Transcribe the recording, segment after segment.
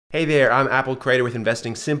Hey there, I'm Apple Creator with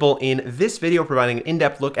Investing Simple. In this video, providing an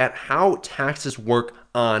in-depth look at how taxes work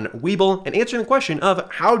on Webull and answering the question of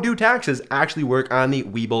how do taxes actually work on the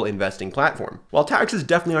Webull investing platform. While taxes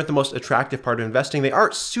definitely aren't the most attractive part of investing, they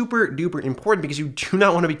are super duper important because you do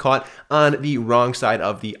not want to be caught on the wrong side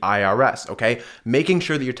of the IRS, okay? Making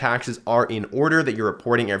sure that your taxes are in order, that you're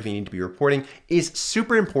reporting everything you need to be reporting is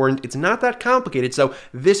super important. It's not that complicated, so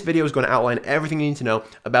this video is going to outline everything you need to know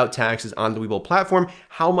about taxes on the Webull platform,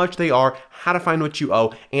 how much they are, how to find what you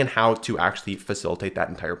owe, and how to actually facilitate that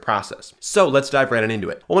entire process. So let's dive right on into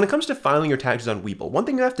it. Well, when it comes to filing your taxes on Webull, one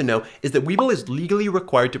thing you have to know is that Webull is legally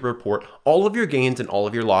required to report all of your gains and all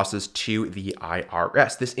of your losses to the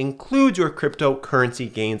IRS. This includes your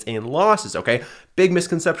cryptocurrency gains and losses, okay? Big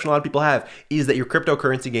misconception a lot of people have is that your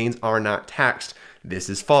cryptocurrency gains are not taxed. This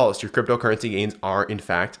is false. Your cryptocurrency gains are in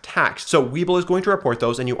fact taxed. So Webull is going to report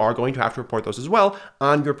those, and you are going to have to report those as well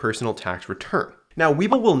on your personal tax return. Now,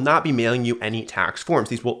 Webull will not be mailing you any tax forms.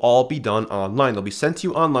 These will all be done online. They'll be sent to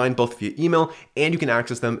you online, both via email, and you can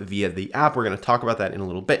access them via the app. We're going to talk about that in a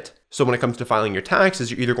little bit. So when it comes to filing your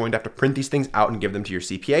taxes, you're either going to have to print these things out and give them to your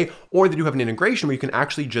CPA, or they do have an integration where you can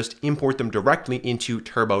actually just import them directly into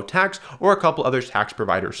TurboTax or a couple other tax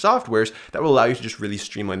provider softwares that will allow you to just really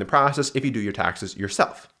streamline the process if you do your taxes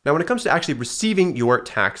yourself. Now, when it comes to actually receiving your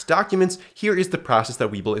tax documents, here is the process that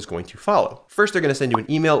Webull is going to follow. First, they're going to send you an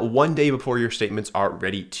email one day before your statements are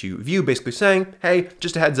ready to view, basically saying, hey,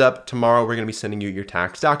 just a heads up, tomorrow we're going to be sending you your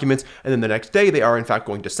tax documents. And then the next day, they are in fact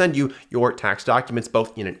going to send you your tax documents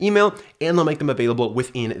both in an email, and they'll make them available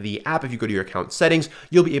within the app. If you go to your account settings,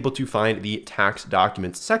 you'll be able to find the tax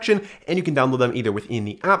documents section, and you can download them either within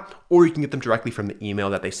the app, or you can get them directly from the email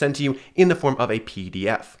that they send to you in the form of a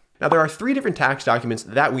PDF. Now, there are three different tax documents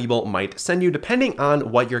that Webull might send you depending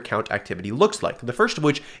on what your account activity looks like. The first of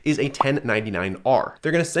which is a 1099-R.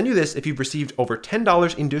 They're going to send you this if you've received over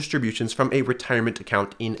 $10 in distributions from a retirement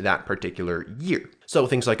account in that particular year. So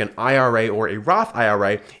things like an IRA or a Roth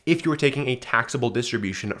IRA, if you are taking a taxable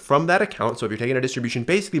distribution from that account, so if you're taking a distribution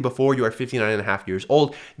basically before you are 59 and a half years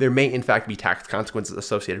old, there may in fact be tax consequences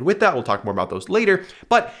associated with that. We'll talk more about those later.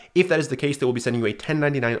 But if that is the case, they will be sending you a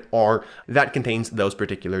 1099-R that contains those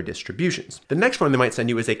particular distributions. The next one they might send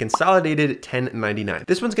you is a consolidated 1099.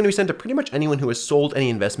 This one's going to be sent to pretty much anyone who has sold any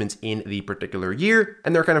investments in the particular year.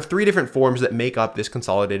 And there are kind of three different forms that make up this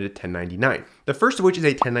consolidated 1099. The first of which is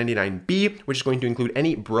a 1099-B, which is going to include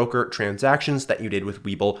any broker transactions that you did with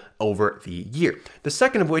Webull over the year. The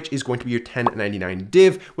second of which is going to be your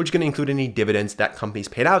 1099-DIV, which is going to include any dividends that companies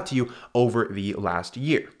paid out to you over the last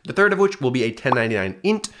year. The third of which will be a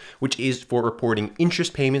 1099-INT, which is for reporting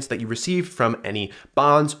interest payments that you received from any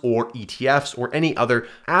bonds or ETFs or any other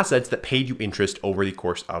assets that paid you interest over the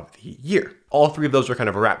course of the year. All three of those are kind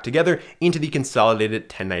of wrapped together into the consolidated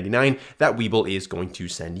 1099 that Webull is going to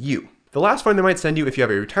send you. The last form they might send you if you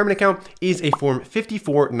have a retirement account is a form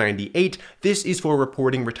 5498. This is for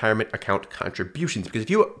reporting retirement account contributions, because if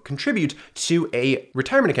you contribute to a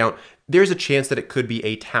retirement account, there's a chance that it could be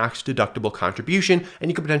a tax deductible contribution,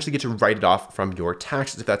 and you could potentially get to write it off from your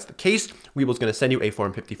taxes. If that's the case, Webull is going to send you a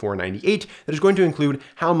form 5498 that is going to include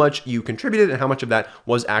how much you contributed and how much of that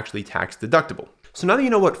was actually tax deductible. So now that you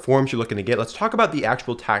know what forms you're looking to get, let's talk about the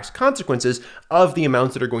actual tax consequences of the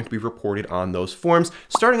amounts that are going to be reported on those forms,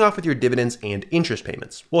 starting off with your dividends and interest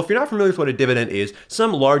payments. Well, if you're not familiar with what a dividend is,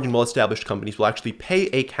 some large and well-established companies will actually pay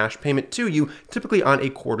a cash payment to you, typically on a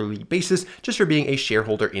quarterly basis, just for being a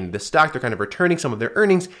shareholder in the stock. They're kind of returning some of their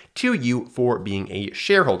earnings to you for being a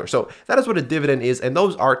shareholder. So that is what a dividend is, and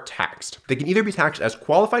those are taxed. They can either be taxed as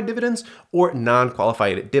qualified dividends or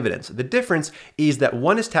non-qualified dividends. The difference is that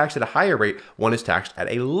one is taxed at a higher rate, one is taxed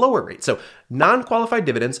at a lower rate. So non-qualified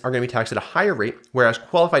dividends are going to be taxed at a higher rate, whereas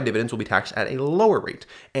qualified dividends will be taxed at a lower rate.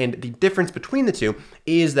 And the difference between the two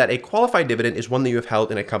is that a qualified dividend is one that you have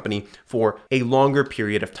held in a company for a longer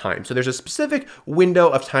period of time. So there's a specific window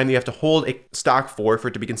of time that you have to hold a stock for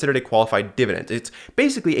it to be considered a qualified dividend. It's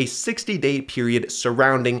basically a 60-day period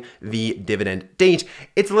surrounding the dividend date.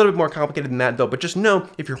 It's a little bit more complicated than that though, but just know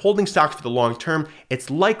if you're holding stocks for the long term, it's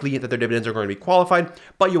likely that their dividends are going to be qualified,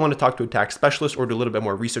 but you want to talk to a tax specialist or do a little bit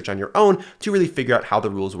more research on your own to really figure out how the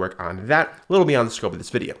rules work on that, a little beyond the scope of this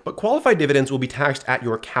video. But qualified dividends will be taxed at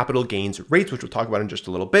your capital gains rates, which we'll talk about in just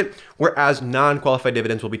a little bit, whereas non-qualified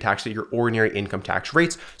dividends will be taxed at your ordinary income tax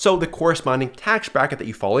rates. So the corresponding tax bracket that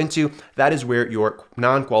you fall into, that is where your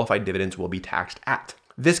non-qualified dividends will be taxed at.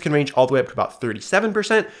 This can range all the way up to about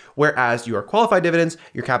 37%, whereas your qualified dividends,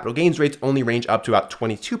 your capital gains rates only range up to about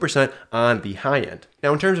 22% on the high end.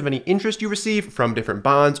 Now, in terms of any interest you receive from different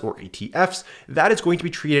bonds or ETFs, that is going to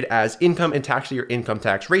be treated as income and taxed at your income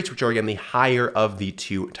tax rates, which are again the higher of the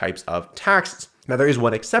two types of taxes. Now, there is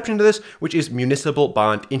one exception to this, which is municipal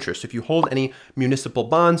bond interest. If you hold any municipal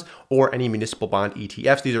bonds or any municipal bond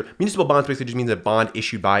ETFs, these are municipal bonds, basically just means a bond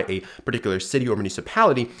issued by a particular city or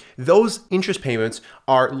municipality. Those interest payments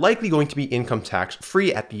are likely going to be income tax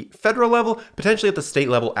free at the federal level, potentially at the state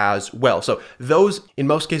level as well. So those, in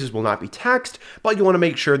most cases, will not be taxed, but you want to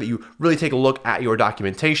make sure that you really take a look at your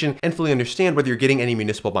documentation and fully understand whether you're getting any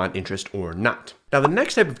municipal bond interest or not. Now, the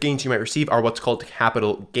next type of gains you might receive are what's called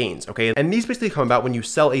capital gains, okay? And these basically come about when you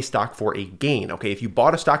sell a stock for a gain, okay? If you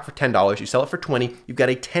bought a stock for $10, you sell it for $20, you've got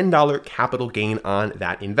a $10 capital gain on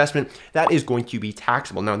that investment. That is going to be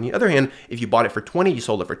taxable. Now, on the other hand, if you bought it for $20, you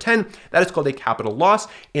sold it for $10, that is called a capital loss,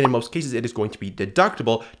 and in most cases, it is going to be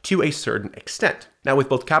deductible to a certain extent. Now, with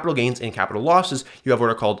both capital gains and capital losses, you have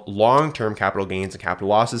what are called long-term capital gains and capital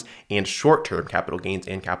losses and short-term capital gains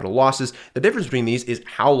and capital losses. The difference between these is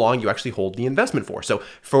how long you actually hold the investment for. So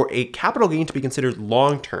for a capital gain to be considered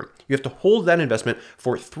long-term, you have to hold that investment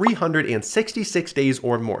for 366 days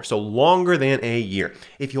or more, so longer than a year.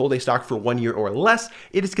 If you hold a stock for 1 year or less,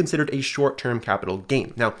 it is considered a short-term capital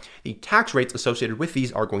gain. Now, the tax rates associated with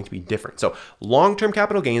these are going to be different. So long-term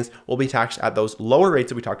capital gains will be taxed at those lower rates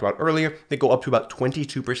that we talked about earlier. They go up to about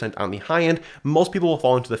 22% on the high end. Most people will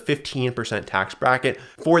fall into the 15% tax bracket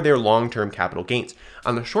for their long-term capital gains.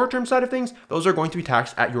 On the short-term side of things, those are going to be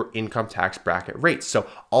taxed at your income tax bracket rates. So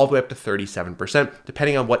all the way up to 37%,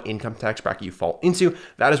 depending on what income tax bracket you fall into,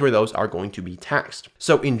 that is where those are going to be taxed.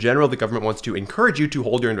 So in general, the government wants to encourage you to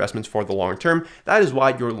hold your investments for the long term. That is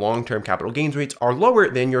why your long-term capital gains rates are lower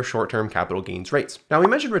than your short-term capital gains rates. Now, we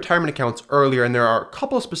mentioned retirement accounts earlier, and there are a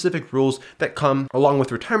couple of specific rules that come along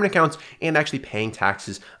with retirement accounts and actually paying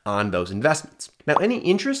taxes on those investments. Now, any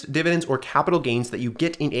interest, dividends, or capital gains that you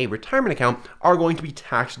get in a retirement account are going to be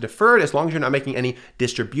tax deferred as long as you're not making any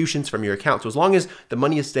distributions from your account. So as long as the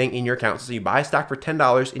money is staying in your account, so you buy a stock for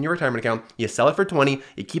 $10 in your retirement account, you sell it for $20,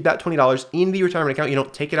 you keep that $20 in the retirement account, you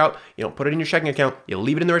don't take it out, you don't put it in your checking account, you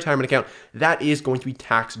leave it in the retirement account, that is going to be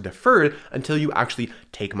tax deferred until you actually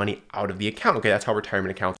take money out of the account. Okay, that's how retirement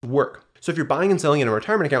accounts work. So if you're buying and selling in a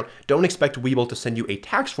retirement account, don't expect Webull to send you a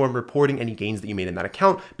tax form reporting any gains that you made in that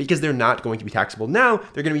account, because they're not going to be taxable now.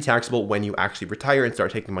 They're going to be taxable when you actually retire and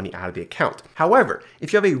start taking money out of the account. However,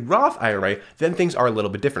 if you have a Roth IRA, then things are a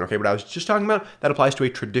little bit different. Okay, what I was just talking about, that applies to a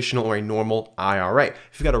traditional or a normal IRA.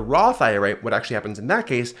 If you've got a Roth IRA, what actually happens in that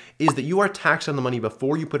case is that you are taxed on the money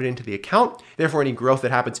before you put it into the account. Therefore, any growth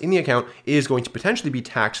that happens in the account is going to potentially be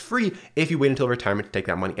tax-free if you wait until retirement to take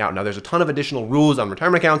that money out. Now, there's a ton of additional rules on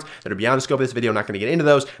retirement accounts that are beyond the scope of this video. I'm not going to get into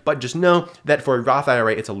those, but just know that for a Roth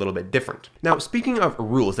IRA, it's a little bit different. Now, speaking of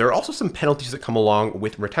rules, there are also some penalties that come along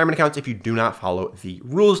with retirement accounts if you do not follow the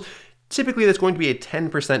rules. Typically, that's going to be a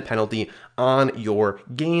 10% penalty on your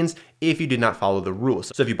gains if you did not follow the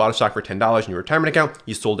rules. So if you bought a stock for $10 in your retirement account,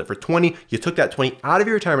 you sold it for $20, you took that $20 out of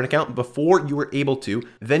your retirement account before you were able to,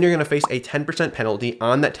 then you're going to face a 10% penalty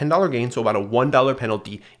on that $10 gain, so about a $1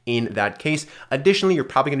 penalty in that case. Additionally, you're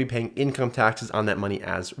probably going to be paying income taxes on that money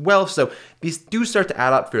as well. So these do start to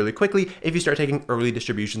add up fairly quickly if you start taking early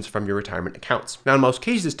distributions from your retirement accounts. Now, in most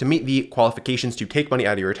cases, to meet the qualifications to take money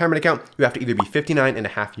out of your retirement account, you have to either be 59 and a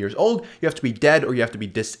half years old, you have to be dead, or you have to be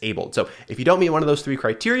disabled. So if you don't meet one of those three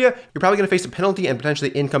criteria, you're probably going to face a penalty and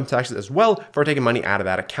potentially income taxes as well for taking money out of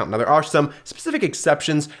that account. Now, there are some specific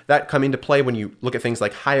exceptions that come into play when you look at things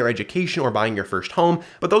like higher education or buying your first home,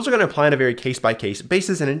 but those are going to apply on a very case-by-case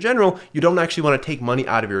basis. And in general, you don't actually want to take money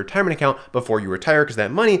out of your retirement account before you retire, because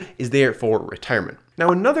that money is there for retirement. Now,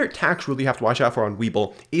 another tax rule you have to watch out for on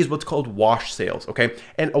Webull is what's called wash sales, okay?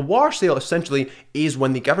 And a wash sale essentially is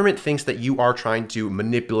when the government thinks that you are trying to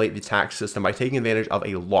manipulate the tax system by taking advantage of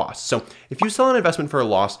a loss. So if you sell an investment for a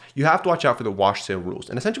loss, you have to watch out for the wash sale rules.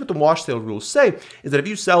 And essentially what the wash sale rules say is that if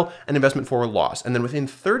you sell an investment for a loss, and then within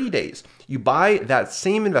 30 days, you buy that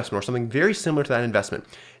same investment or something very similar to that investment,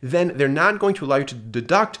 then they're not going to allow you to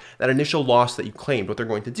deduct that initial loss that you claimed. What they're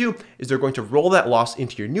going to do is they're going to roll that loss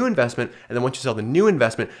into your new investment, and then once you sell the new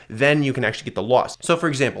investment, then you can actually get the loss. So for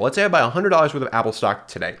example, let's say I buy $100 worth of Apple stock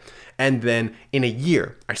today, and then in a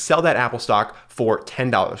year, I sell that Apple stock for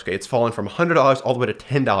 $10, okay? It's fallen from $100 all the way to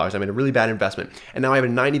 $10. I made a really bad investment, and now I have a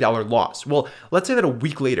 $90 loss. Well, let's say that a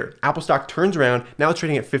week later, Apple stock turns around, now it's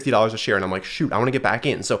trading at $50 a share, and I'm like, shoot, I wanna get back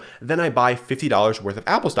in. So then I buy $50 worth of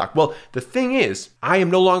Apple stock. Well, the thing is, I am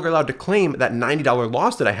no longer allowed to claim that $90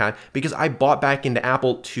 loss that I had because I bought back into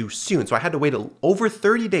Apple too soon. So I had to wait over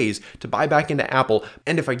 30 days to buy back into Apple,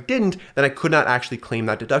 and if I didn't, then I could not actually claim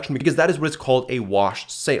that deduction because that is what is called a wash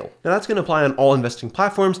sale. Now, Now that's going to apply on all investing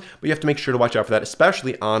platforms, but you have to make sure to watch out for that,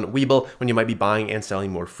 especially on Webull when you might be buying and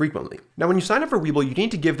selling more frequently. Now, when you sign up for Webull, you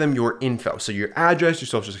need to give them your info. So your address, your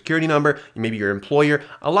social security number, maybe your employer,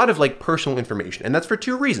 a lot of like personal information. And that's for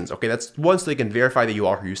two reasons. Okay, that's one, so they can verify that you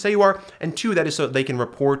are who you say you are. And two, that is so they can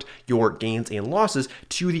report your gains and losses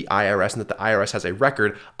to the IRS, and that the IRS has a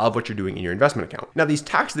record of what you're doing in your investment account. Now, these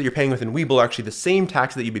taxes that you're paying within Webull are actually the same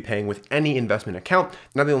tax that you'd be paying with any investment account.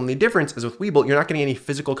 Now, the only difference is with Webull, you're not getting any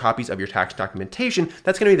physical copies of your tax documentation.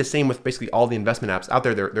 That's going to be the same with basically all the investment apps out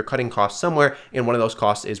there. They're cutting costs somewhere, and one of those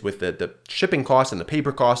costs is with the shipping costs and the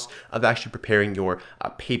paper costs of actually preparing your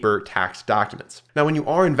paper tax documents. Now, when you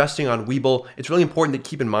are investing on Webull, it's really important to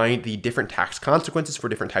keep in mind the different tax consequences for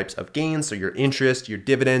different types of gains. So your interest, your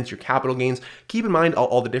dividends, your capital gains, keep in mind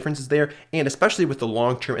all the differences there, and especially with the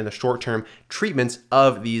long-term and the short-term treatments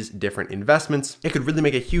of these different investments, it could really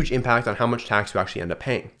make a huge impact on how much tax you actually end up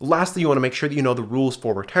paying. Lastly, you want to make sure that you know the rules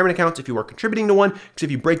for retirement accounts if you are contributing to one, because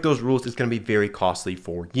if you break those rules, it's going to be very costly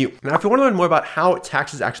for you. Now, if you want to learn more about how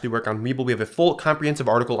taxes actually work on Webull, we have a full comprehensive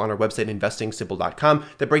article on our website, investingsimple.com,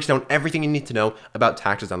 that breaks down everything you need to know about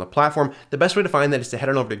taxes on the platform. The best way to find that is to head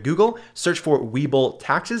on over to Google, search for Webull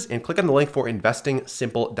taxes, and click on the link for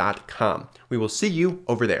investingsimple.com. We will see you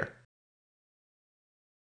over there.